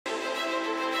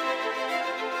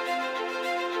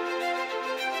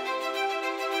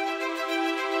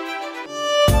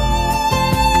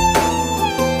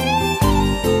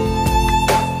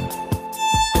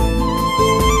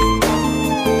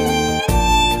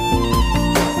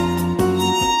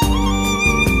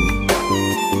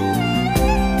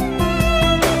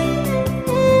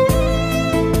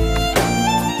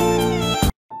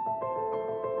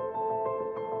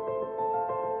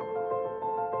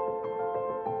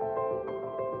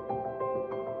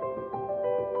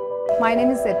My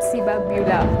name is Hephzibah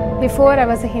Beaulah. Before I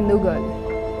was a Hindu girl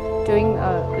doing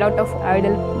a lot of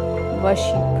idol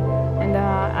worship, and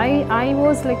I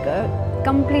was like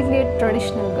completely a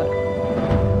traditional girl,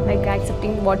 like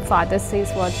accepting what father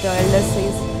says, what the elder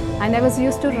says, and I was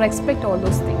used to respect all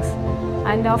those things.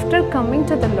 And after coming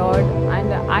to the Lord,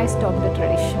 and I stopped the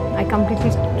tradition. I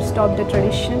completely stopped the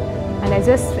tradition, and I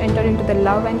just entered into the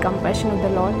love and compassion of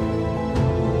the Lord.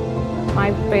 My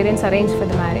parents arranged for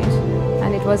the marriage,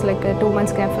 and it was like a 2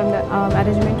 months gap from the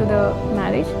arrangement to the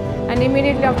marriage. And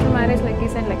immediately after marriage, like he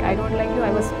said, like I don't like you.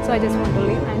 I just want to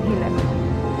leave, and he left.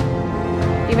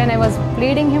 Even I was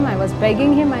pleading him, I was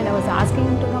begging him, and I was asking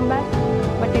him to come back,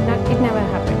 but it never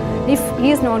happened. If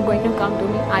he is not going to come to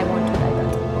me, I want to die.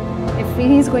 That if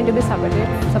he is going to be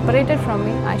separated from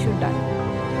me, I should die.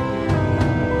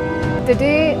 The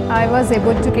day I was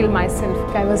about to kill myself,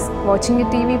 I was watching a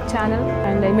TV channel,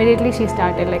 and immediately she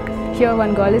started like, here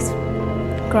one girl is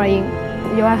crying.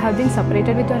 You have been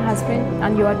separated with your husband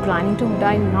and you are planning to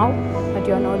die now, but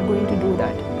you are not going to do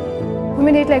that.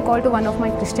 Immediately I called to one of my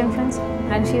Christian friends,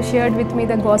 and she shared with me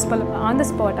the gospel. On the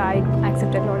spot, I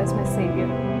accepted Lord as my Savior.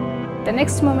 The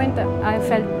next moment, I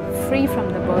felt free from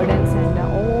the burdens and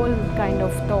all kind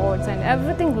of thoughts, and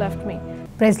everything left me.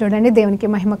 Praise lord అండి. దేవునికి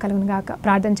మహిమ కలుగును గాక.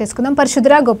 ప్రార్థన చేసుకుందాం.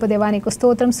 పరిశుద్ధుడా గొప్ప దేవా, నీకు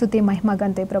స్తోత్రం, స్తుతి, మహిమ,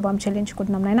 ఘనత, ప్రభావం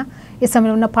చెల్లించుకుంటున్నాం నాయన. ఈ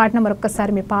సమయంలో ఉన్న పాటను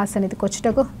మరొక్కసారి మీ సన్నిధికి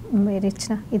వచ్చుటకు మీరు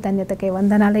ఇచ్చిన ఈ ధన్యతకే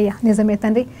వందనాలయ్యా. నిజమే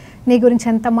తండ్రి, నీ గురించి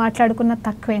ఎంత మాట్లాడుకున్నా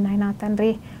తక్కువే నాయన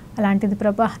తండ్రి. అలాంటిది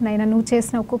ప్రభా నైనా నువ్వు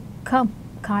చేసిన ఒక్కొక్క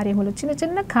కార్యములు, చిన్న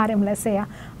చిన్న కార్యములు వేసేయా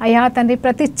అయ్యా తండ్రి.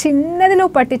 ప్రతి చిన్నది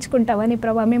నువ్వు పట్టించుకుంటావని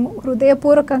ప్రభా మేము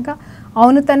హృదయపూర్వకంగా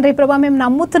అవును తండ్రి ప్రభా మేము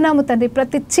నమ్ముతున్నాము తండ్రి.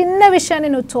 ప్రతి చిన్న విషయాన్ని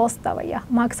నువ్వు చూస్తావయ్యా.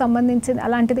 మాకు సంబంధించింది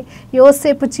అలాంటిది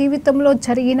యోసేపు జీవితంలో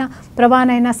జరిగిన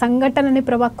ప్రభానైనా సంఘటనని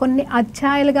ప్రభా కొన్ని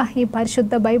అధ్యాయాలుగా ఈ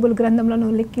పరిశుద్ధ బైబుల్ గ్రంథంలో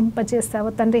నువ్వు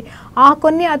లిఖింపజేస్తావు తండ్రి. ఆ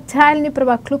కొన్ని అధ్యాయాలని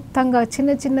ప్రభా క్లుప్తంగా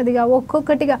చిన్న చిన్నదిగా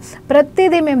ఒక్కొక్కటిగా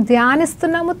ప్రతిదీ మేము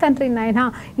ధ్యానిస్తున్నాము తండ్రి నాయన.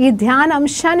 ఈ ధ్యాన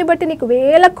అంశాన్ని బట్టి నీకు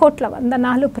వేల కోట్ల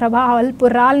వందనాలు ప్రభా.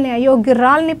 అల్పురాల్ని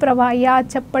అయోగ్యురాల్ని ప్రభా అయ్యా,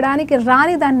 చెప్పడానికి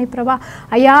రాని దాన్ని ప్రభా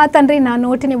అయ్యా తండ్రి నా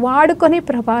నోటిని వాడుకొని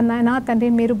ప్రభా నాయన తండ్రి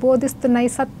మీరు బోధిస్తున్న ఈ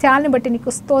సత్యాన్ని బట్టి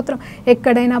నీకు స్తోత్రం.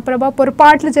 ఎక్కడైనా ప్రభా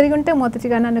పొరపాట్లు జరిగి ఉంటే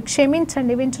మొదటిగా నన్ను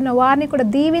క్షమించండి. వింటున్న వారిని కూడా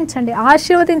దీవించండి,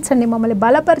 ఆశీర్వదించండి, మమ్మల్ని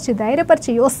బలపరిచి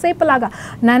ధైర్యపరిచి యోసేపులాగా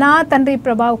నానా తండ్రి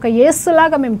ప్రభా ఒక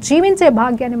యేసులాగా మేము జీవించే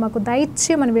భాగ్యాన్ని మాకు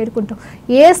దయచేయమని వేడుకుంటూ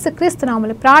యేసు క్రీస్తు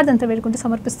నామములో ప్రార్థనతో వేడుకుంటూ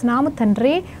సమర్పిస్తున్నాము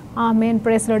తండ్రి. ఆమేన్.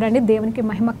 ప్రైజ్ లార్డ్ అండి. దేవునికి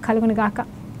మహిమ కలుగును గాక.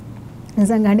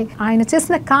 నిజంగా అండి, ఆయన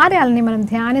చేసిన కార్యాలని మనం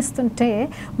ధ్యానిస్తుంటే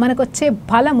మనకు వచ్చే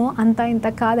బలము అంత ఇంత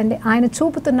కాదండి. ఆయన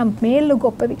చూపుతున్న మేళ్ళు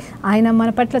గొప్పవి, ఆయన మన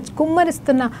పట్ల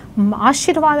కుమ్మరిస్తున్న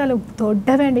ఆశీర్వాదాలు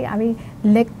దొడ్డవండి. అవి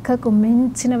లెక్కకు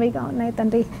మించినవిగా ఉన్నాయి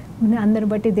తండ్రి. అందరిని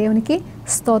బట్టి దేవునికి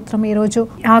స్తోత్రం. ఈరోజు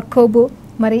యాకోబు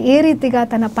మరి ఏ రీతిగా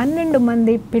తన 12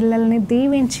 మంది పిల్లల్ని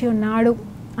దీవించి ఉన్నాడు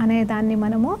అనే దాన్ని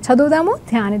మనము చదువుదాము,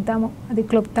 ధ్యానిద్దాము. అది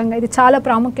క్లుప్తంగా. ఇది చాలా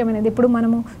ప్రాముఖ్యమైనది. ఇప్పుడు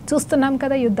మనము చూస్తున్నాం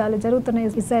కదా, యుద్ధాలు జరుగుతున్నాయి,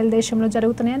 ఇజ్రాయెల్ దేశంలో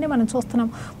జరుగుతున్నాయని మనం చూస్తున్నాం.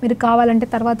 మీరు కావాలంటే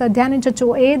తర్వాత ధ్యానించవచ్చు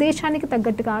ఏ దేశానికి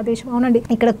తగ్గట్టుగా ఆ దేశం. అవునండి,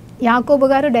 ఇక్కడ యాకోబు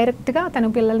గారు డైరెక్ట్గా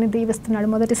తన పిల్లల్ని దీవిస్తున్నాడు.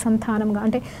 మొదటి సంతానంగా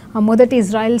అంటే మొదటి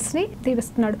ఇజ్రాయిల్స్ని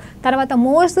దీవిస్తున్నాడు. తర్వాత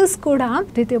మోసెస్ కూడా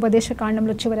ద్వితీయోపదేశ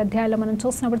కాండంలో చివరి అధ్యాయంలో మనం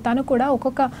చూసినప్పుడు తను కూడా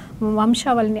ఒక్కొక్క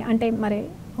వంశావళిని అంటే మరి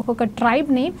ఒక్కొక్క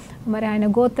ట్రైబ్ని మరి ఆయన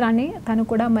గోత్రాన్ని తను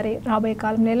కూడా మరి రాబోయే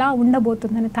కాలంలో ఎలా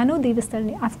ఉండబోతుందని తను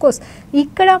దీవిస్తాడని. అఫ్కోర్స్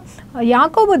ఇక్కడ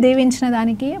యాకోబు దీవించిన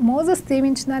దానికి మోసెస్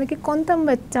దీవించిన దానికి కొంత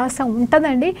వ్యత్యాసం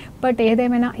ఉంటుందండి. బట్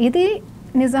ఏదేమైనా ఇది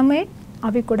నిజమే,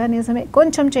 అవి కూడా నిజమే.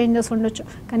 కొంచెం చేంజెస్ ఉండొచ్చు.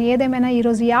 కానీ ఏదేమైనా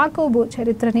ఈరోజు యాకోబు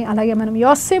చరిత్రని అలాగే మనం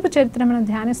యోసేపు చరిత్ర మనం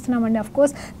ధ్యానిస్తున్నామండి.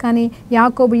 అఫ్కోర్స్ కానీ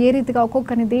యాకోబు ఏ రీతిగా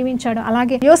ఒక్కొక్కరిని దీవించాడు,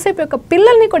 అలాగే యోసేపు యొక్క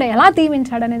పిల్లల్ని కూడా ఎలా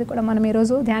దీవించాడు అనేది కూడా మనం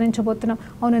ఈరోజు ధ్యానించబోతున్నాం.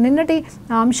 అవును, నిన్నటి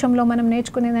అంశంలో మనం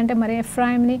నేర్చుకునేదంటే మరి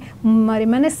ఎఫ్రాయిమ్ని మరి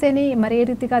మనస్సేని మరి ఏ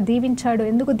రీతిగా దీవించాడు,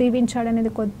 ఎందుకు దీవించాడు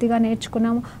అనేది కొద్దిగా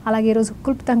నేర్చుకున్నాము. అలాగే ఈరోజు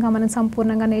క్లుప్తంగా మనం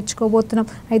సంపూర్ణంగా నేర్చుకోబోతున్నాం.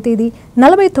 అయితే ఇది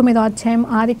 49వ అధ్యాయం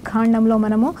ఆది కాండంలో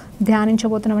మనము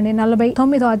ధ్యానించబోతున్నామండి.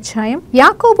 49వ అధ్యాయం.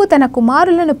 యాకోబు తన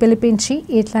కుమారులను పిలిపించి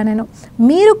ఇట్లనెను,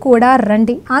 మీరు కూడా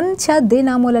రండి, అంత్య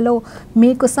దినములలో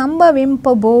మీకు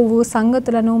సంభవింపబోవు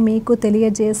సంగతులను మీకు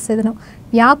తెలియజేసేదను.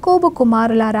 యాకోబు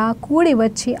కుమారులారా, కూడి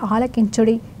వచ్చి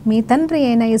ఆలకించుడి, మీ తండ్రి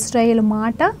అయిన ఇశ్రాయేలు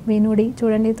మాట వినుడి.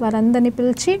 చూడండి, వారందరినీ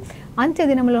పిలిచి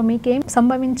అంత్యదినంలో మీకేం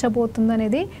సంభవించబోతుందో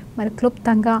అనేది మరి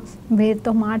క్లుప్తంగా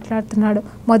వీరితో మాట్లాడుతున్నాడు.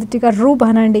 మొదటిగా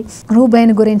రూబేనండి,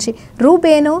 రూబేను గురించి.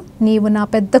 రూబేను, నీవు నా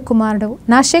పెద్ద కుమారుడు,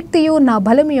 నా శక్తియు నా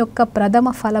బలము యొక్క ప్రథమ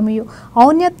ఫలముయు,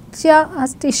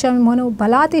 ఔన్నత్యతిశయమును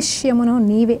బలాతిశయమును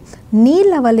నీవే.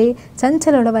 నీళ్ళ వలె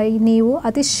చంచలుడవై నీవు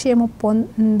అతిశయము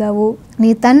పొందవు.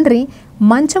 నీ తండ్రి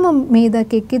మంచము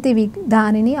మీదకెక్కితివి,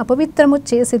 దానిని అపవిత్రము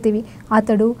చేసితివి,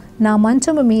 అతడు నా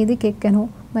మంచము మీదికెక్కెను,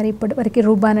 మరి ఇప్పటి వరకు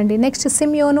రూబానండి. నెక్స్ట్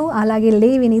సిమియోను అలాగే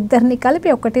లేవిని ఇద్దరిని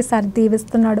కలిపి ఒకటేసారి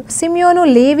దీవిస్తున్నాడు. సిమియోను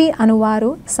లేవి అనువారు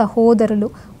సహోదరులు,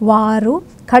 వారు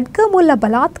ఖడ్గముల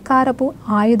బలాత్కారపు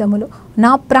ఆయుధములు.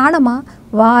 నా ప్రాణమా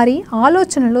వారి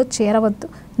ఆలోచనలో చేరవద్దు,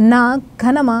 నా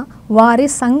ఘనమా వారి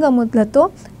సంగములతో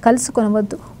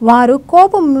కలుసుకొనవద్దు. వారు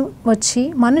కోపం వచ్చి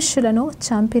మనుష్యులను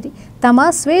చంపిరి, తమ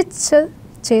స్వేచ్ఛ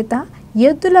చేత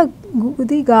ఎద్దుల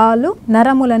గుదిగాలు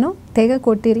నరములను తెగ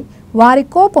కొట్టిరి. వారి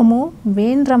కోపము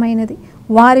వేంద్రమైనది,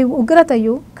 వారి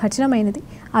ఉగ్రతయు కఠినమైనది.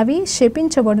 అవి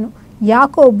శపించబడును.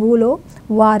 యాకోబులో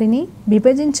వారిని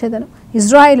విభజించెదను,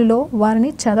 ఇజ్రాయేలులో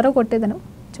వారిని చెదరగొట్టేదను.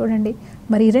 చూడండి,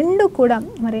 మరి రెండు కూడా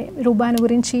మరి రూబాను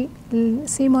గురించి,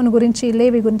 సీమోను గురించి,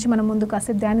 లేవి గురించి మనం ముందు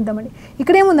కాసేపు ధ్యానిద్దామండి.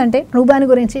 ఇక్కడ ఏముందంటే రూబాను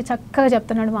గురించి చక్కగా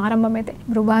చెప్తున్నాడు ఆరంభం అయితే.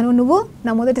 రూబాను, నువ్వు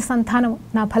నా మొదటి సంతానము,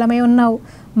 నా ఫలమై ఉన్నావు,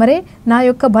 మరి నా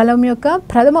యొక్క బలం యొక్క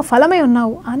ప్రథమ ఫలమై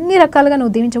ఉన్నావు, అన్ని రకాలుగా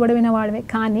నువ్వు దీవించబడిన వాడివే.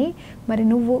 కానీ మరి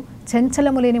నువ్వు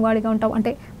చంచలము లేని వాడిగా ఉంటావు.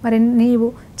 అంటే మరి నీవు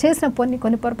చేసిన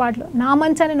కొన్ని పొరపాట్లు నా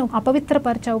మంచాన్ని నువ్వు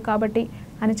అపవిత్రపరిచావు కాబట్టి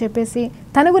అని చెప్పేసి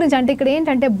తన గురించి, అంటే ఇక్కడ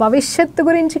ఏంటంటే భవిష్యత్తు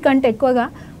గురించి కంటే ఎక్కువగా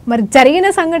మరి జరిగిన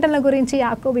సంఘటనల గురించి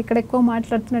యాకోబు ఇక్కడ ఎక్కువ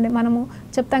మాట్లాడుతున్నాడు. మనము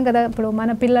చెప్తాం కదా, ఇప్పుడు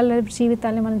మన పిల్లల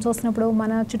జీవితాన్ని మనం చూసినప్పుడు,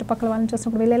 మన చుట్టుపక్కల వాళ్ళని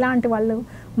చూసినప్పుడు వీళ్ళు ఎలాంటి వాళ్ళు,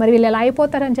 మరి వీళ్ళు ఎలా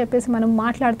అయిపోతారని చెప్పేసి మనం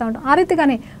మాట్లాడుతూ ఉంటాం. ఆ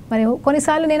రీతిగానే మరి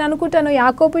కొన్నిసార్లు నేను అనుకుంటాను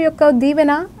యాకోబు యొక్క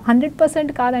దీవెన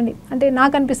 100% కాదండి. అంటే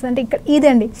నాకు అనిపిస్తుంది అంటే ఇక్కడ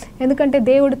ఇదండి. ఎందుకంటే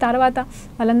దేవుడు తర్వాత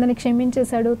వాళ్ళందరినీ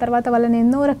క్షమించేశాడు, తర్వాత వాళ్ళని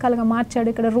ఎన్నో రకాలుగా మార్చాడు.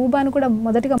 ఇక్కడ రూబాను కూడా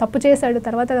మొదటిగా తప్పు చేశాడు,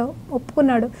 తర్వాత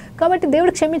ఒప్పుకున్నాడు, కాబట్టి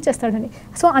దేవుడు క్షమించేస్తాడండి.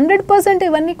 సో 100%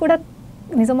 ఇవన్నీ కూడా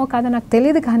నిజమో కాదో నాకు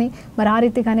తెలియదు, కానీ మరి ఆ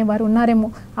రీతిగానే వారు ఉన్నారేమో.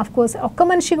 అఫ్కోర్స్ ఒక్క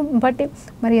మనిషి బట్టి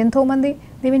మరి ఎంతోమంది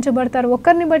దీవించబడతారు,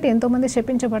 ఒక్కరిని బట్టి ఎంతోమంది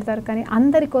శపించబడతారు, కానీ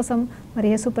అందరి కోసం మరి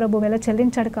యేసు ప్రభు వెల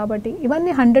చెల్లించాడు కాబట్టి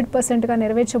ఇవన్నీ 100%గా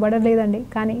నెరవేర్చబడలేదండి.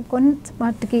 కానీ కొంత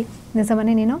మట్టుకి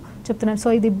నిజమని నేను చెప్తున్నాను. సో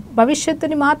ఇది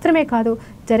భవిష్యత్తుని మాత్రమే కాదు,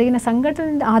 జరిగిన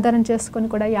సంఘటనని ఆధారం చేసుకొని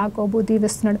కూడా యాకోబు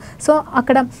దీవిస్తున్నాడు. సో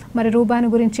అక్కడ మరి రూబాను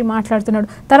గురించి మాట్లాడుతున్నాడు.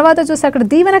 తర్వాత చూస్తే అక్కడ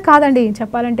దీవెన కాదండి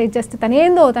చెప్పాలంటే, జస్ట్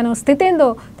తనేందో, తన స్థితి ఏందో,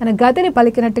 తన గతిని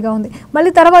పలికినట్టుగా ఉంది.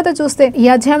 మళ్ళీ తర్వాత చూస్తే ఈ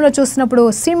అధ్యాయంలో చూసినప్పుడు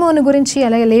సీమోను గురించి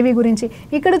అలాగే లేవి గురించి,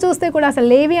 ఇక్కడ చూస్తే కూడా అసలు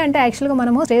లేవి అంటే యాక్చువల్గా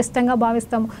మనము శ్రేష్టంగా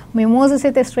భావిస్తాము. మోసెస్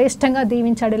అయితే శ్రేష్టంగా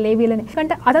దీవించాడు లేవీలని,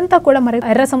 అంటే అదంతా కూడా మరి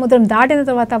ఎర్ర సముద్రం దాటిన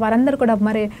తర్వాత వారందరూ కూడా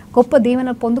మరి గొప్ప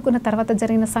దీవెన పొందుకున్న తర్వాత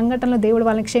జరిగిన సంఘటనలు దేవుడు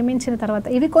వాళ్ళని క్షమించిన తర్వాత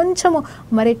ఇవి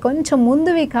కొంచెం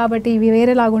ముందువి కాబట్టి ఇవి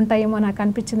వేరేలాగా ఉంటాయేమో నాకు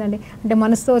అనిపించిందండి. అంటే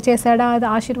మనసుతో చేశాడా అది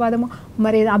ఆశీర్వాదము,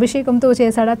 మరి అభిషేకంతో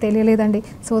చేశాడా తెలియలేదండి.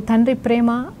 సో తండ్రి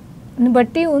ప్రేమని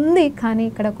బట్టి ఉంది, కానీ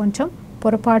ఇక్కడ కొంచెం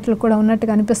పొరపాట్లు కూడా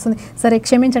ఉన్నట్టుగా అనిపిస్తుంది. సరే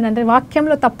క్షమించండి, అంటే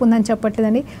వాక్యంలో తప్పు ఉందని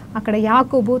చెప్పట్లేదండి. అక్కడ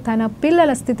యాకోబు తన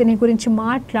పిల్లల స్థితిని గురించి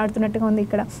మాట్లాడుతున్నట్టుగా ఉంది,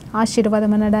 ఇక్కడ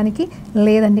ఆశీర్వాదం అనడానికి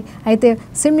లేదండి. అయితే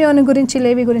సిమియోను గురించి,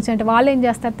 లేవి గురించి అంటే వాళ్ళు ఏం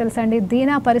చేస్తారు తెలుసా అండి,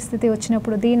 దీనా పరిస్థితి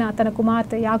వచ్చినప్పుడు, దీనా తన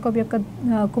కుమార్తె యాకోబు యొక్క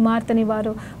కుమార్తెని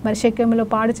వారు మరి షెకెములో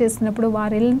పాడు చేసినప్పుడు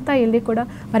వారంతా వెళ్ళి కూడా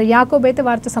మరి యాకోబు అయితే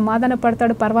వారితో సమాధాన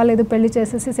పడతాడు, పర్వాలేదు పెళ్లి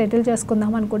చేసేసి సెటిల్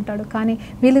చేసుకుందాం అనుకుంటాడు. కానీ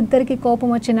వీళ్ళిద్దరికీ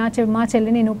కోపం వచ్చి మా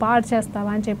చెల్లిని నువ్వు పాడు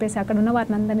చేస్తావా అని చెప్పేసి అక్కడ ఉన్న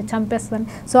వారిని అందరినీ చంపేస్తాను.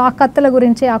 సో ఆ కత్తుల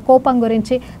గురించి, ఆ కోపం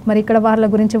గురించి మరి ఇక్కడ వాళ్ళ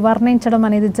గురించి వర్ణించడం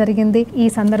అనేది జరిగింది ఈ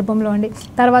సందర్భంలో అండి.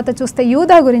 తర్వాత చూస్తే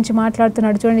యూదా గురించి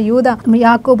మాట్లాడుతున్నాడు. చూడండి, యూదా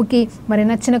యాకోబుకి మరి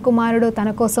నచ్చిన కుమారుడు,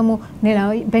 తన కోసము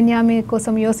బెన్యామీ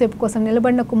కోసం, యోసేపు కోసం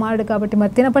నిలబడిన కుమారుడు కాబట్టి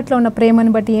మరి తిన పట్ల ఉన్న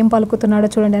ప్రేమని బట్టి ఏం పలుకుతున్నాడో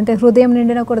చూడండి. అంటే హృదయం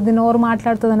నిండిన కొద్ది నోరు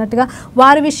మాట్లాడుతుంది అన్నట్టుగా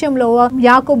వారి విషయంలో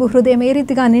యాకోబు హృదయం ఏ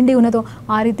రీతిగా నిండి ఉన్నదో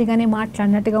ఆ రీతిగానే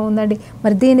మాట్లాడినట్టుగా ఉందండి.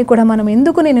 మరి దీన్ని కూడా మనం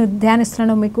ఎందుకు నేను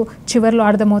ధ్యానిస్తున్నానో మీకు చివరిలో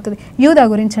అర్థమవుతుంది. యూదా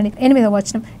గురించి అండి 8వ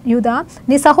వచనం, యూదా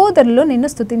నీ సహోదరులు నిన్ను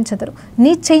స్తుతించదురు,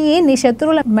 నీ చెయ్యి నీ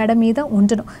శత్రువుల మెడ మీద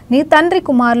ఉండును, నీ తండ్రి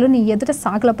కుమారులు నీ ఎదుట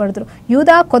సాగలపడుదురు.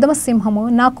 యూదా కొదమ సింహము,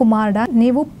 నా కుమారుడా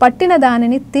నీవు పట్టిన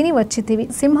దానిని తిని వచ్చితివి.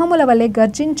 సింహముల వలె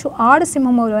గర్జించు ఆడు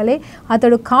సింహముల వలె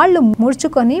అతడు కాళ్ళు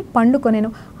ముడుచుకొని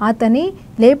పండుకొనెను, అతని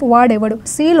లేపువాడెవడు?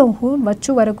 సీలోహు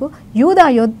వచ్చు వరకు యూదా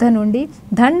యొద్ద నుండి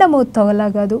దండము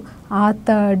తొలగదు,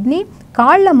 అతడిని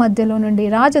కాళ్ల మధ్యలో నుండి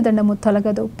రాజదండము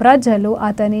తొలగదు. ప్రజలు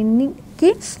అతనికి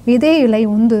విధేయులై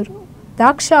ఉందురు.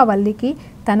 ద్రాక్షావల్లికి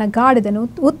తన గాడిదను,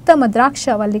 ఉత్తమ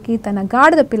ద్రాక్షావల్లికి తన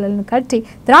గాడిద పిల్లలను కట్టి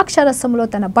ద్రాక్షరసంలో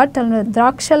తన బట్టలను,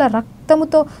 ద్రాక్షల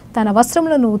రక్తముతో తన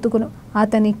వస్త్రములను ఉతుకును.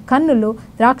 అతని కన్నులు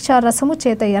ద్రాక్షారసము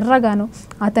చేత ఎర్రగాను,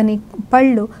 అతని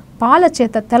పళ్ళు పాల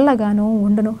చేత తెల్లగాను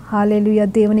ఉండును. హల్లెలూయా,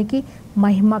 దేవునికి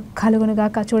మహిమ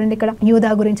కలుగునుగాక. చూడండి, ఇక్కడ యూదా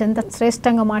గురించి ఎంత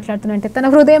శ్రేష్టంగా మాట్లాడుతున్నంటే తన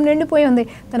హృదయం నిండిపోయి ఉంది,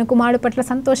 తన కుమారుడు పట్ల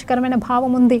సంతోషకరమైన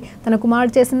భావం ఉంది, తన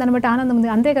కుమారుడు చేసిన దాన్ని బట్టి ఆనందం ఉంది.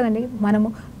 అంతే కదండి, మనము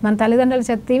మన తల్లిదండ్రుల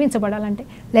చేత దీవించబడాలంటే,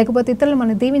 లేకపోతే ఇతరులు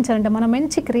మనం దీవించాలంటే మన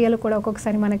మంచి క్రియలు కూడా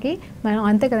ఒక్కొక్కసారి మనం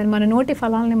అంతే కదండి, మన నోటి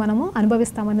ఫలాలని మనము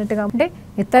అనుభవిస్తామన్నట్టుగా. అంటే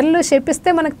ఇతరులు శపిస్తే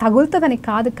మనకు తగులుతుందని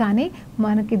కాదు, కానీ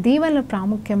మనకి దీవెనలు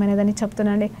ప్రాముఖ్యమైనదని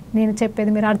చెప్తున్నాండి. నేను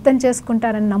చెప్పేది మీరు అర్థం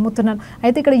చేసుకుంటారని నమ్ముతున్నాను.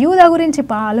 అయితే ఇక్కడ యూదా గురించి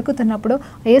పలుకుతున్నప్పుడు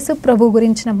యేసు ప్రభు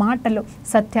గురించిన మాటలు,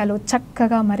 సత్యాలు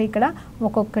చక్కగా మరి ఇక్కడ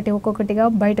ఒక్కొక్కటిగా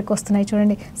బయటకు వస్తున్నాయి.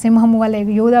 చూడండి, సింహము వలె,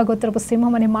 యూదా గోత్రపు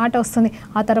సింహం అనే మాట వస్తుంది.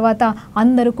 ఆ తర్వాత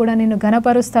అందరూ కూడా నిన్ను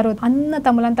ఘనపరుస్తారు, అన్న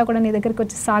తమ్ములంతా కూడా నీ దగ్గరికి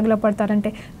వచ్చి సాగిల పడతారంటే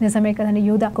నిజమే కదండి.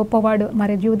 యూదా గొప్పవాడు.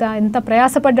 మరి యూదా ఎంత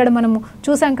ప్రయాసపడ్డాడు మనము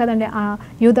చూసాం కదండి. ఆ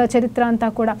యూదా చరిత్ర అంతా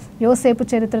కూడా యోసేపు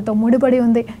చరిత్రతో ముడిపడి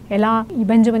ఉంది. ఎలా ఈ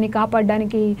బెంజమిని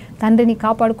కాపాడడానికి, తండ్రిని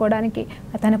కాపాడుకోవడానికి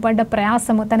తన పడ్డ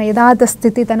ప్రయాసము, తన యథార్థ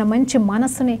స్థితి, తన మంచి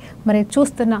మనస్సుని మరి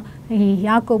చూస్తున్న ఈ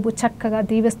యాకోబు చక్కగా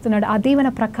దీవిస్తున్నాడు. ఆ దీవెన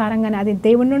ప్రకారంగానే అది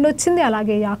దేవుని నుండి వచ్చింది,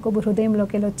 అలాగే యాకోబు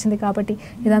హృదయంలోకి వెళ్ళి వచ్చింది. కాబట్టి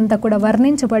ఇదంతా కూడా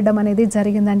వర్ణించబడ్డం అనేది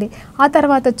జరిగిందండి. ఆ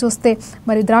తర్వాత చూస్తే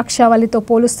మరి ద్రాక్షావళితో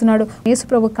పోలుస్తున్నాడు.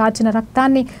 యేసుప్రభు కాచిన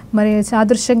రక్తాన్ని మరి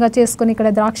సాదృశ్యంగా చేసుకొని ఇక్కడ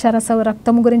ద్రాక్షారస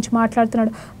రక్తము గురించి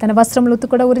మాట్లాడుతున్నాడు. తన వస్త్రములు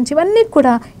ఉతుకుడ గురించి, ఇవన్నీ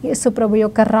కూడా యేసుప్రభు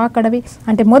యొక్క రాకడవి,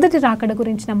 అంటే మొదటి రాకడ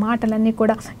గురించిన మాటలన్నీ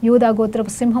కూడా యూదా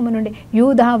గోత్రపు సింహము నుండి,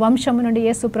 యూదా వంశము నుండి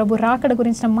యేసుప్రభు రాకడ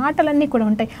గురించిన మాటలన్నీ కూడా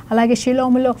ఉంటాయి. అలాగే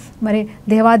షిలోములో మరి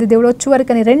దేవాది దేవుడు వచ్చే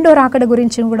వరకు అని రెండో రాకడ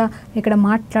గురించి కూడా ఇక్కడ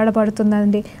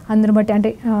మాట్లాడబడుతుందండి. అందుని బట్టి అంటే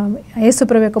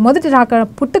యేసుప్రభు యొక్క మొదటి రాకడ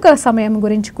పుట్టుక సమయం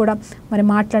గురించి కూడా మరి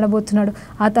మాట్లాడబోతున్నాడు.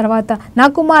 ఆ తర్వాత నా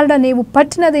కుమారుడా నీవు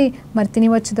పట్టినది మరి తిని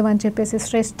వచ్చుదు అని చెప్పేసి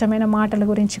శ్రేష్టమైన మాటల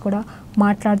గురించి కూడా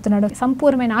మాట్లాడుతున్నాడు.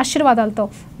 సంపూర్ణమైన ఆశీర్వాదాలతో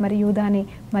మరి యూదాని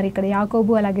మరి ఇక్కడ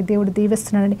యాకోబు అలాగే దేవుడు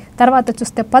దీవిస్తున్నాడండి. తర్వాత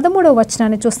చూస్తే 13వ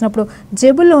వచనాన్ని చూసినప్పుడు,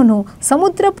 జెబులోను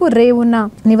సముద్రపు రేవున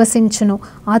నివసించును,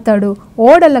 అతడు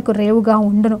ఓడలకు రేవుగా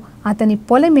ఉండును, అతని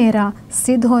పొలమేర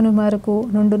సిదోను వరకు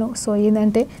నుండును. సో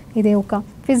ఏంటంటే ఇది ఒక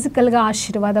ఫిజికల్గా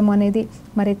ఆశీర్వాదం అనేది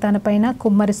మరి తన పైన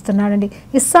కుమ్మరిస్తున్నాడండి.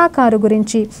 ఇస్సాకారు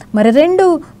గురించి మరి 2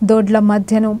 దొడ్ల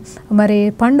మధ్యను మరి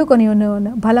పండుకొని ఉన్న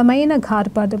బలమైన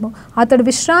గార్భము, అతడు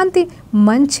విశ్రాంతి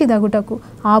మంచిదగుటకు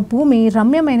ఆ భూమి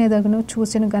రమ్యమైనదగును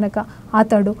చూసిన గనక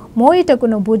అతడు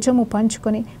మోయిటకును భుజము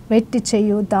పంచుకొని వెట్టి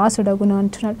చెయ్యు దాసుడగును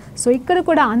అంటున్నాడు. సో ఇక్కడ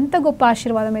కూడా అంత గొప్ప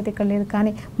ఆశీర్వాదం అయితే ఇక్కడ లేదు,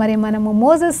 కానీ మరి మనము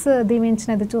మోసెస్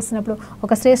దీవించినది చూసినప్పుడు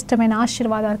ఒక శ్రేష్టమైన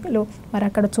ఆశీర్వాదాలు మరి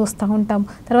అక్కడ చూస్తూ ఉంటాం.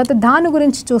 తర్వాత దాను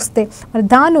గురించి చూస్తే మరి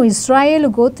దాను ఇశ్రాయేలు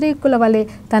గోత్రీకుల వలె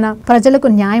తన ప్రజలకు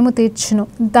న్యాయము తీర్చును,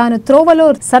 దాను త్రోవలో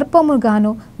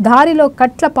సర్పముగాను దారిలో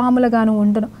కట్ల పాములుగాను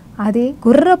ఉండును, అది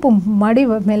గుర్రపు మడి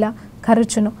మెల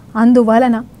కరుచును,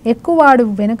 అందువలన ఎక్కువాడు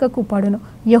వెనుకకు పడును,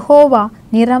 యెహోవా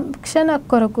నిరక్షణ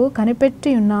కొరకు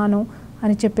కనిపెట్టి ఉన్నాను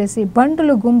అని చెప్పేసి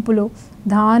బంటుల గుంపులు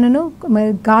దానును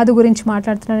గాదు గురించి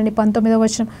మాట్లాడుతున్నాడండి. 19వ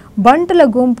వచనం, బంటుల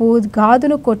గుంపు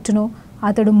గాదును కొట్టును,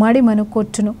 అతడు మడిమను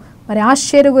కొట్టును. మరి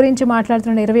ఆషేరు గురించి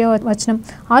మాట్లాడుతున్నాడు. 20వ వచనం,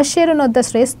 ఆషేరు నొద్ద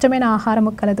శ్రేష్టమైన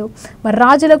ఆహారము కలదు, మరి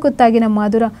రాజులకు తగిన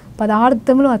మధుర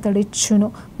పదార్థములు అతడు ఇచ్చును.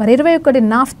 మరి 21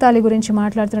 నాఫ్తాలి గురించి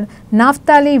మాట్లాడుతున్నాడు.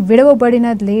 నాఫ్తాలి విడవబడిన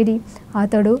లేడీ,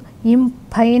 అతడు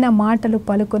ఇంపైన మాటలు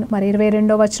పలుకును. మరి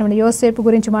 22వ వచనం యోసేపు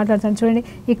గురించి మాట్లాడుతున్నాడు. చూడండి,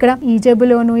 ఇక్కడ ఈ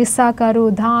జెబులోను, ఇస్సాకారు,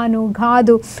 దాను,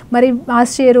 గాదు, మరి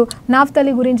ఆషేరు,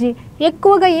 నాఫ్తాలి గురించి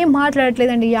ఎక్కువగా ఏం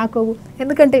మాట్లాడట్లేదండి యాకోబు.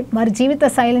 ఎందుకంటే వారి జీవిత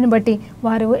శైలిని బట్టి,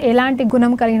 వారు ఎలాంటి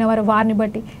గుణం కలిగిన వారు వారిని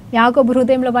బట్టి, యాకోబు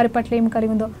హృదయంలో వారి పట్ల ఏం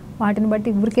కలిగి ఉందో వాటిని బట్టి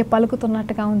ఊరికే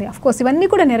పలుకుతున్నట్టుగా ఉంది. అఫ్కోర్స్ ఇవన్నీ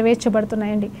కూడా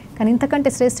నెరవేర్చబడుతున్నాయండి, కానీ ఇంతకంటే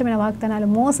శ్రేష్టమైన వాగ్దానాలు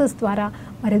మోసెస్ ద్వారా,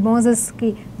 మరి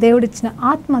మోసెస్కి దేవుడిచ్చిన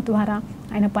ఆత్మ ద్వారా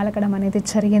ఆయన పలకడం అనేది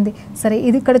జరిగింది. సరే,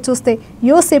 ఇది ఇక్కడ చూస్తే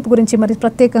యోసేపు గురించి మరి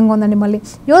ప్రత్యేకంగా ఉందండి. మళ్ళీ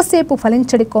యోసేపు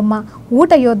ఫలించడి కొమ్మ,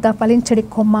 ఊట యొద్ద ఫలించడి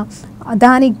కొమ్మ,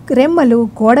 దాని రెమ్మలు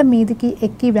గోడ మీదికి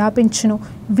ఎక్కి వ్యాపించును,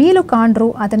 వీలు కాండ్రు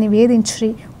అతని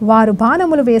వేధించురి, వారు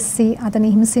బాణములు వేసి అతని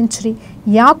హింసించురి,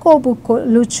 యాకోబు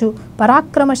కొలుచు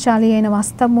పరాక్రమశాలి అయిన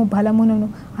హస్తము బలమును,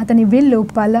 అతని విల్లు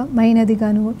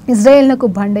బలమైనదిగాను, ఇజ్రాయేలునకు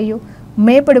బండయు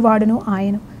మేపడివాడును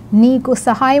ఆయన. నీకు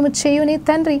సహాయము చేయు నీ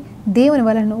తండ్రి దేవుని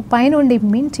వలన పైనుండి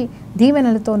మించి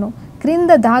దీవెనలతోనూ,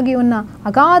 క్రింద దాగి ఉన్న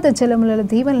అగాధ జలముల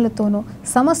దీవెనలతోనూ,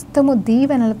 సమస్తము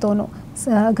దీవెనలతోనూ,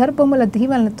 గర్భముల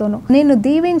దీవెనలతోనూ నిన్ను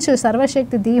దీవించు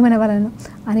సర్వశక్తి దీవెన వలన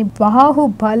అని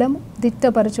బాహుబలము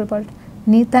దిట్టపరచబడు.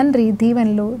 నీ తండ్రి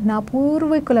దీవెనలు నా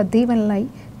పూర్వీకుల దీవెనలై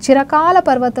చిరకాల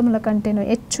పర్వతముల కంటేను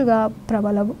హెచ్చుగా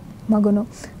ప్రబలము మగును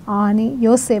అని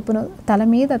యోసేపును తల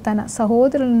మీద తన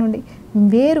సహోదరుల నుండి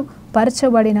వేరు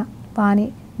పరచబడిన వాని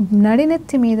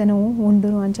నడినెత్తి మీదను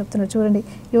ఉండును అని చెప్తున్నారు. చూడండి,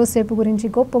 యోసేపు గురించి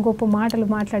గొప్ప గొప్ప మాటలు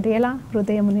మాట్లాడి ఎలా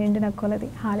హృదయం నిండిన కొలది.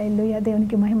 హల్లెలూయా,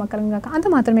 దేవునికి మహిమ కలుగుగాక. అంత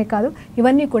మాత్రమే కాదు,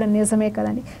 ఇవన్నీ కూడా నిజమే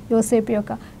కదండి. యోసేపు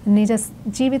యొక్క నిజ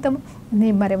జీవితం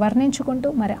మరి వర్ణించుకుంటూ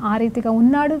మరి ఆ రీతిగా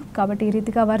ఉన్నాడు కాబట్టి ఈ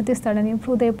రీతిగా వర్ధిస్తాడని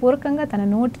హృదయపూర్వకంగా తన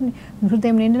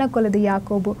హృదయం నిండిన కొలది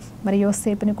యాకోబు మరి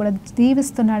యోసేపుని కూడా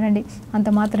దీవిస్తున్నాడండి. అంత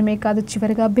మాత్రమే కాదు,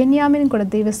 చివరిగా బెన్యామిని కూడా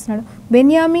దీవిస్తున్నాడు.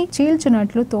 బెన్యామి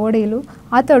చీల్చున్నట్లు తోడేలు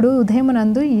అతడు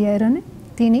ఉదయమునందు ఎరని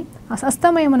తిని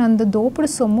అస్తమయమునందు దోపుడు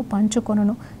సొమ్ము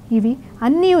పంచుకొనును. ఇవి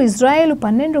అన్నీ ఇజ్రాయేలు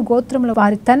 12 గోత్రముల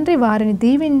వారి తండ్రి వారిని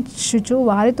దీవించుచు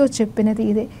వారితో చెప్పినది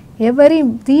ఇదే. ఎవరి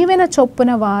దీవెన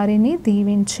చొప్పున వారిని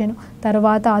దీవించెను.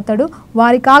 తర్వాత అతడు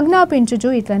వారికి ఆజ్ఞాపించుచు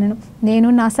ఇట్లనెను, నేను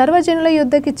నా సర్వజనుల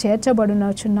యుద్ధకి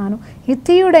చేర్చబడునచున్నాను.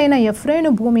 హిత్తీయుడైన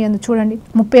ఎఫ్రైను భూమి యందు, చూడండి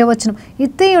 30వ వచనం,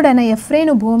 హిత్తీయుడైన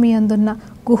ఎఫ్రైను భూమి యందున్న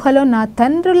గుహలో నా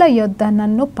తండ్రుల యొద్ద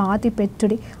నన్ను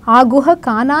పాతిపెట్టుడి. ఆ గుహ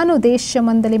కానాను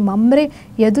దేశమందలి మమ్రే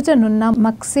ఎదుటనున్న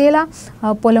మక్సేలా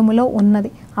పొలములో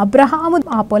ఉన్నది. అబ్రహాము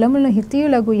ఆ పొలములను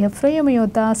హిత్తీయులకు ఎఫ్రాయిము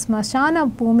యొద్ద శ్మశాన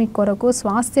భూమి కొరకు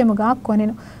స్వాస్థ్యముగా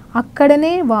కొనెను.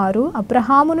 అక్కడనే వారు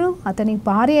అబ్రహామును అతని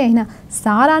భార్య అయిన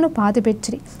సారాను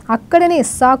పాతిపెట్టిరి. అక్కడనే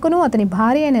ఇస్సాకును అతని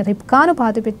భార్య అయిన రిబ్కాను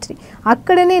పాతిపెట్టిరి.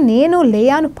 అక్కడనే నేను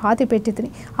లేయాను పాతిపెట్టితిని.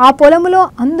 ఆ పొలములో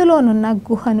అందులోనున్న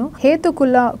గుహను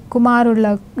హేతుకుల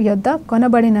కుమారుల యొద్ద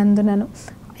కొనబడినందునను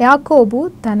యాకోబు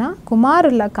తన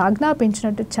కుమారులకు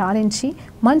ఆజ్ఞాపించినట్టు చాలించి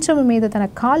మంచము మీద తన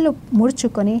కాళ్ళు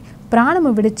ముడుచుకొని ప్రాణము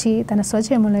విడిచి తన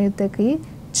స్వజముల యుద్ధకి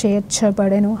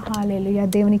చేర్చబడెను. హల్లెలూయా,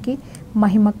 దేవునికి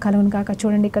మహిమ కలుగును గాక.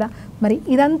 చూడండి ఇక్కడ మరి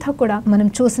ఇదంతా కూడా మనం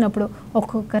చూసినప్పుడు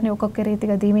ఒక్కొక్కరిని ఒక్కొక్క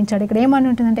రీతిగా దీవించాడు. ఇక్కడ ఏమని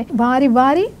ఉంటుందంటే వారి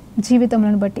వారి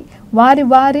జీవితములను బట్టి, వారి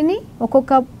వారిని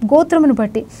ఒక్కొక్క గోత్రమును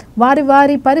బట్టి, వారి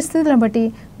వారి పరిస్థితులను బట్టి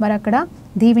మరి అక్కడ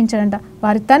దీవించడంట.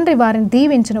 వారి తండ్రి వారిని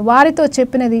దీవించను, వారితో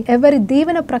చెప్పినది ఎవరి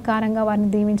దీవెన ప్రకారంగా వారిని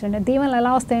దీవించండి. దీవెనలు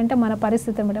ఎలా వస్తాయంటే మన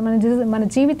పరిస్థితిని బట్టి, మన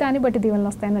జీవితాన్ని బట్టి దీవెనలు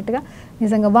వస్తాయి అన్నట్టుగా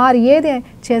నిజంగా వారు ఏది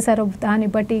చేశారో దాన్ని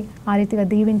బట్టి ఆ రీతిగా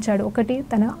దీవించాడు. ఒకటి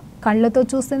తన కళ్ళతో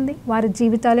చూసింది, వారి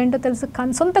జీవితాలు ఏంటో తెలుసు.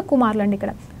 సొంత కుమారులు అండి.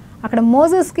 అక్కడ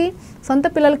మోసెస్కి సొంత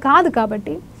పిల్లలు కాదు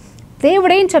కాబట్టి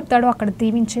దేవుడు ఏం చెప్తాడో అక్కడ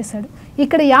దీవించేశాడు.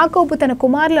 ఇక్కడ యాకోబు తన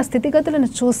కుమారుల స్థితిగతులను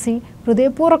చూసి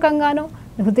హృదయపూర్వకంగానో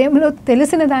హృదయంలో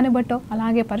తెలిసిన దాన్ని బట్టో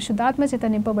అలాగే పరిశుద్ధాత్మ చేత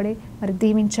నింపబడి మరి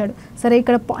దీవించాడు. సరే,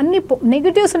 ఇక్కడ అన్ని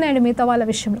నెగిటివ్స్ ఉన్నాయండి మిగతా వాళ్ళ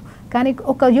విషయంలో, కానీ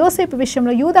ఒక యోసేపు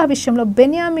విషయంలో, యూదా విషయంలో,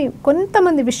 బెన్యామి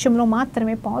కొంతమంది విషయంలో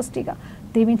మాత్రమే పాజిటివ్గా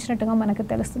దీవించినట్టుగా మనకు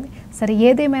తెలుస్తుంది. సరే,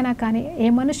 ఏదేమైనా కానీ ఏ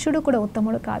మనుష్యుడు కూడా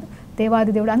ఉత్తముడు కాదు.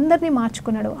 దేవాది దేవుడు అందరినీ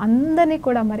మార్చుకున్నాడు. అందరినీ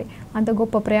కూడా మరి అంత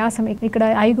గొప్ప ప్రయాసం ఇక్కడ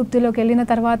ఐగుప్తులోకి వెళ్ళిన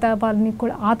తర్వాత వాళ్ళని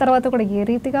కూడా ఆ తర్వాత కూడా ఏ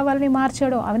రీతిగా వాళ్ళని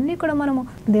మార్చాడో అవన్నీ కూడా మనము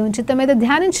దేవుని చిత్తం మీద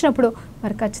ధ్యానించినప్పుడు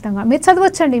మరి ఖచ్చితంగా మీరు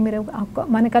చదవచ్చండి. మీరు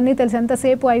మనకన్నీ తెలుసు.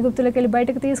 ఎంతసేపు ఐగుప్తులోకి వెళ్ళి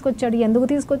బయటకు తీసుకొచ్చాడు, ఎందుకు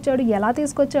తీసుకొచ్చాడు, ఎలా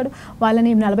తీసుకొచ్చాడు,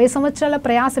 వాళ్ళని 40 సంవత్సరాల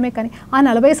ప్రయాసమే. కానీ ఆ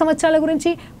 40 సంవత్సరాల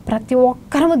గురించి ప్రతి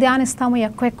ఒక్కరము ధ్యానిస్తాము,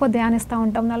 ఎక్కువ ధ్యానిస్తూ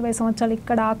ఉంటాం. 40 సంవత్సరాలు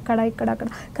ఇక్కడ అక్కడ.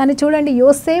 కానీ చూడండి,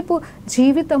 యోసేపు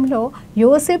జీవితంలో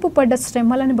యోసేపు పడ్డ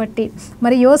శ్రమలను బట్టి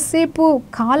మరి యోసేపు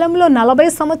కాలంలో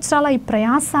 40 సంవత్సరాల ఈ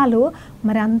ప్రయాసాలు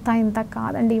మరి అంతా ఇంత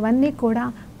కాదండి. ఇవన్నీ కూడా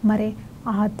మరి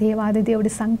ఆ దేవాది దేవుడి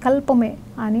సంకల్పమే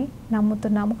అని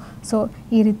నమ్ముతున్నాము. సో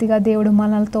ఈ రీతిగా దేవుడు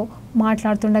మనలతో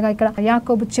మాట్లాడుతుండగా ఇక్కడ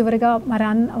యాకోబు చివరిగా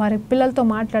వారి పిల్లలతో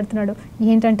మాట్లాడుతున్నాడు.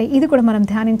 ఏంటంటే ఇది కూడా మనం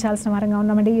ధ్యానించాల్సిన వారంగా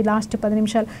ఉన్నామండి. ఈ లాస్ట్ 10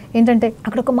 నిమిషాలు ఏంటంటే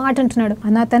అక్కడ ఒక మాట అంటున్నాడు,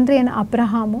 నా తండ్రి అయిన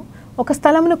అబ్రహాము ఒక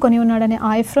స్థలమును కొని ఉన్నాడని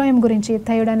ఆ ఎఫ్రాయిం గురించి,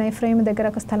 తయుడైన ఎఫ్రాయిం దగ్గర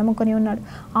ఒక స్థలము కొని ఉన్నాడు.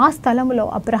 ఆ స్థలములో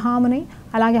అబ్రహాముని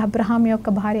అలాగే అబ్రహాం యొక్క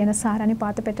భార్య అయిన సారాని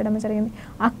పాత పెట్టడం జరిగింది.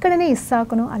 అక్కడనే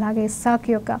ఇస్సాకును అలాగే ఇస్సాకు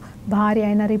యొక్క భార్య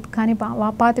అయిన రిబ్కాని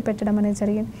పాతి పెట్టడం అనేది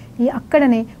జరిగింది.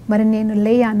 అక్కడనే మరి నేను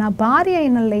లేయా, నా భార్య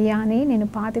అయిన లేయాని నేను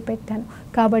పాతి పెట్టాను.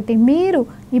 కాబట్టి మీరు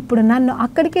ఇప్పుడు నన్ను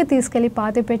అక్కడికే తీసుకెళ్ళి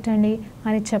పాతి పెట్టండి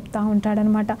అని చెప్తా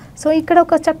ఉంటాడనమాట. సో ఇక్కడ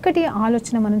ఒక చక్కటి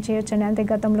ఆలోచన మనం చేయొచ్చండి. అంతే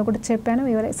గతంలో కూడా చెప్పాను,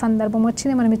 సందర్భం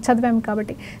వచ్చింది, మనం చదివాము.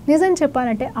 కాబట్టి నిజం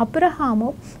చెప్పాలంటే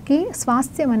అబ్రహాముకి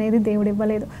స్వాస్థ్యం అనేది దేవుడు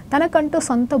ఇవ్వలేదు. తనకంటూ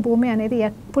సొంత భూమి అనేది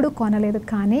ఎప్పుడు కొనలేదు.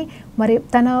 కానీ మరి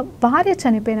తన భార్య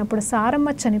చనిపోయినప్పుడు, సారమ్మ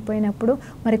చనిపోయినప్పుడు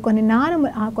మరి కొన్ని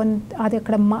అది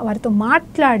అక్కడ వారితో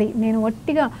మాట్లాడి, నేను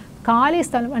ఒట్టిగా ఖాళీ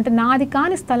స్థలం అంటే నాది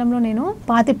కాని స్థలంలో నేను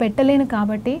పాతి పెట్టలేను.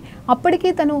 కాబట్టి అప్పటికీ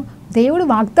తను దేవుడు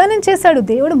వాగ్దానం చేశాడు,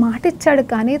 దేవుడు మాట ఇచ్చాడు,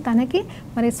 కానీ తనకి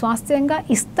మరి స్వాస్థ్యంగా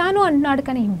ఇస్తాను అంటున్నాడు,